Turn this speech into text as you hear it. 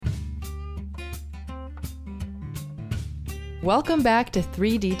Welcome back to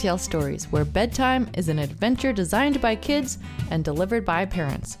 3 Detail Stories, where bedtime is an adventure designed by kids and delivered by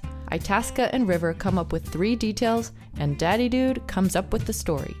parents. Itasca and River come up with 3 details, and Daddy Dude comes up with the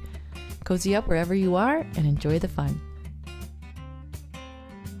story. Cozy up wherever you are and enjoy the fun.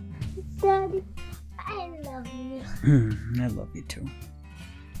 Daddy, I love you. I love you too.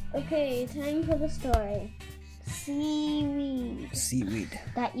 Okay, time for the story. Seaweed. Seaweed.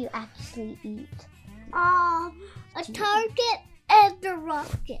 That you actually eat. A target and a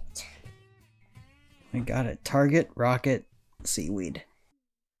rocket. I got it. Target, rocket, seaweed.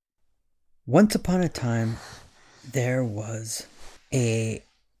 Once upon a time, there was a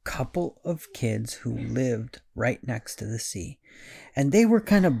couple of kids who lived right next to the sea. And they were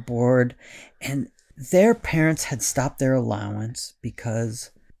kind of bored, and their parents had stopped their allowance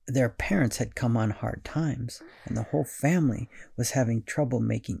because their parents had come on hard times, and the whole family was having trouble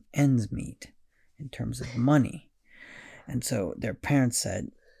making ends meet in terms of money. And so their parents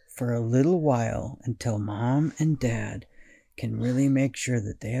said, for a little while, until Mom and Dad can really make sure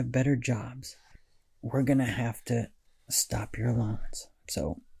that they have better jobs, we're going to have to stop your allowance.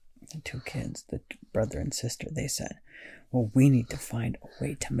 So the 2 kids, the brother and sister, they said, well, we need to find a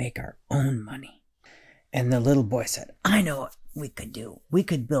way to make our own money. And the little boy said, I know what we could do. We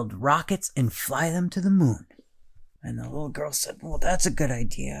could build rockets and fly them to the moon. And the little girl said, well, that's a good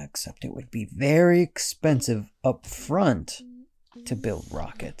idea, except it would be very expensive up front to build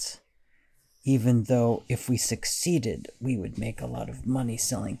rockets. Even though if we succeeded, we would make a lot of money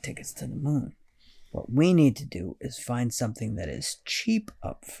selling tickets to the moon. What we need to do is find something that is cheap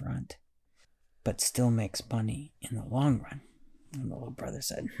up front, but still makes money in the long run. And the little brother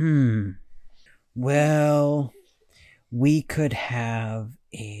said, well, we could have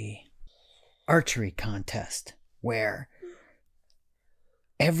a archery contest where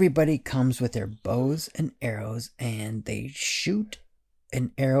everybody comes with their bows and arrows and they shoot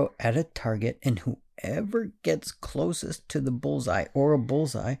an arrow at a target, and whoever gets closest to the bullseye or a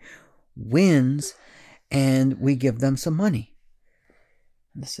bullseye wins, and we give them some money.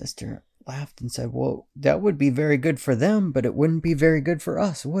 And the sister laughed and said, well, that would be very good for them, but it wouldn't be very good for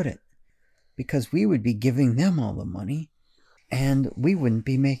us, would it? Because we would be giving them all the money and we wouldn't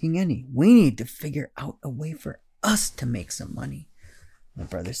be making any. We need to figure out a way for us to make some money. My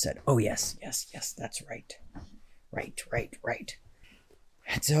brother said, oh, yes, that's right. Right.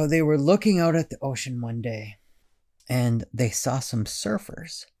 And so they were looking out at the ocean one day, and they saw some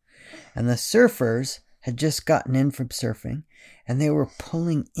surfers. And the surfers had just gotten in from surfing, and they were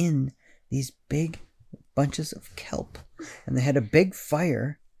pulling in these big bunches of kelp. And they had a big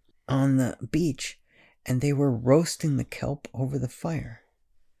fire on the beach, and they were roasting the kelp over the fire.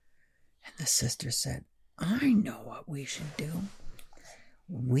 And the sister said, I know what we should do.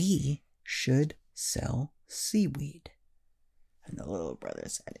 We should sell seaweed. And the little brother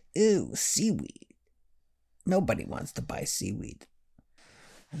said, ew, seaweed. Nobody wants to buy seaweed.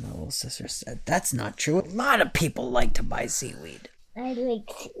 And the little sister said, that's not true. A lot of people like to buy seaweed. I like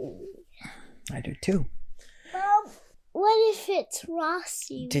seaweed. I do too. Mom, what if it's raw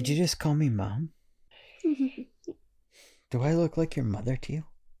seaweed? Did you just call me Mom? Do I look like your mother to you?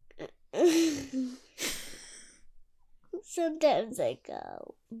 Sometimes I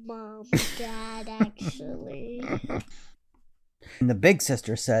go, Mom, Dad, actually. And the big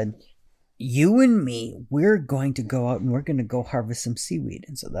sister said, you and me, we're going to go out and we're going to go harvest some seaweed.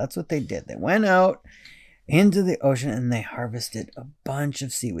 And so that's what they did. They went out into the ocean and they harvested a bunch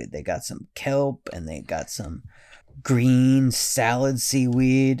of seaweed. They got some kelp and they got some green salad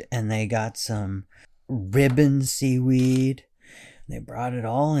seaweed and they got some ribbon seaweed. They brought it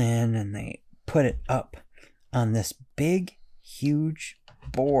all in and they put it up on this big, huge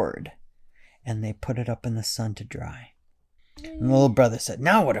board, and they put it up in the sun to dry. And the little brother said,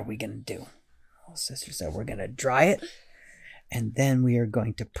 now what are we going to do? The little sister said, we're going to dry it, and then we are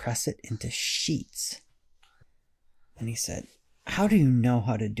going to press it into sheets. And he said, how do you know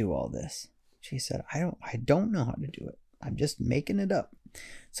how to do all this? She said, I don't know how to do it. I'm just making it up.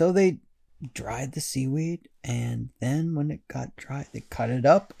 So they dried the seaweed, and then when it got dry, they cut it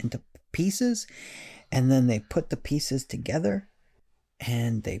up into pieces, and then they put the pieces together,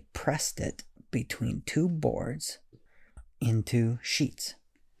 and they pressed it between 2 boards into sheets.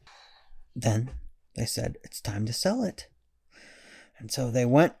 Then they said, it's time to sell it. And so they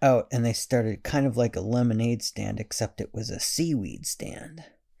went out and they started kind of like a lemonade stand, except it was a seaweed stand.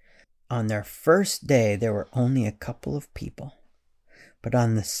 On their first day, there were only a couple of people. But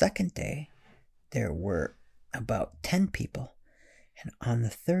on the second day, there were about 10 people. And on the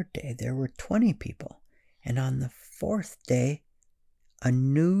third day, there were 20 people. And on the fourth day, a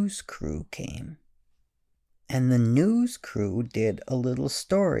news crew came. And the news crew did a little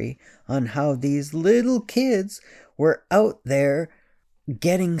story on how these little kids were out there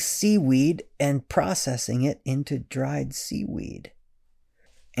getting seaweed and processing it into dried seaweed.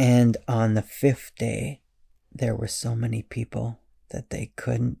 And on the 5th day, there were so many people that they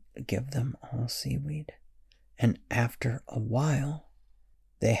couldn't give them all seaweed. And after a while,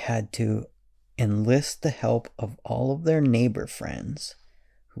 they had to enlist the help of all of their neighbor friends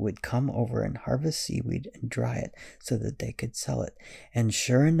who would come over and harvest seaweed and dry it so that they could sell it. And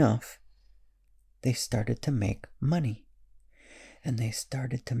sure enough, they started to make money. And they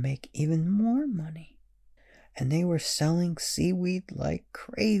started to make even more money. And they were selling seaweed like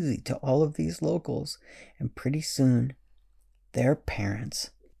crazy to all of these locals. And pretty soon, their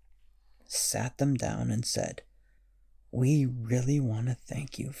parents sat them down and said, "We really want to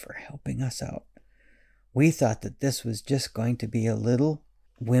thank you for helping us out. We thought that this was just going to be a little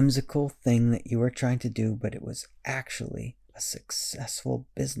whimsical thing that you were trying to do, but it was actually a successful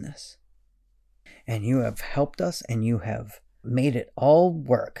business. And you have helped us and you have made it all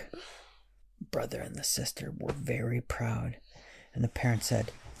work." Brother and the sister were very proud. And the parents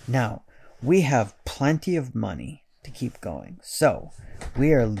said, "Now, we have plenty of money to keep going, so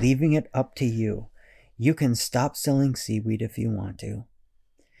we are leaving it up to you. You can stop selling seaweed if you want to,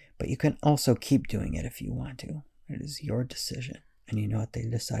 but you can also keep doing it if you want to. It is your decision." And you know what they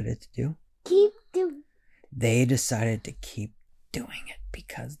decided to do? Keep doing. They decided to keep doing it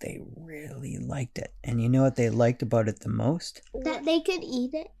because they really liked it. And you know what they liked about it the most? That they could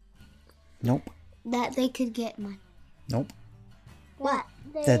eat it. Nope. That they could get money. Nope. What?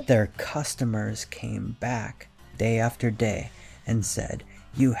 That their customers came back day after day and said,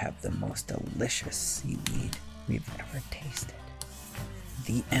 "You have the most delicious seaweed we've ever tasted."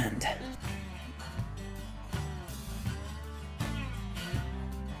 The end.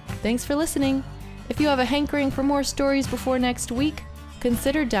 Thanks for listening. If you have a hankering for more stories before next week,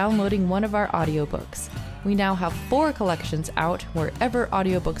 consider downloading one of our audiobooks. We now have 4 collections out wherever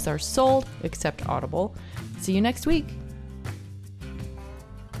audiobooks are sold, except Audible. See you next week.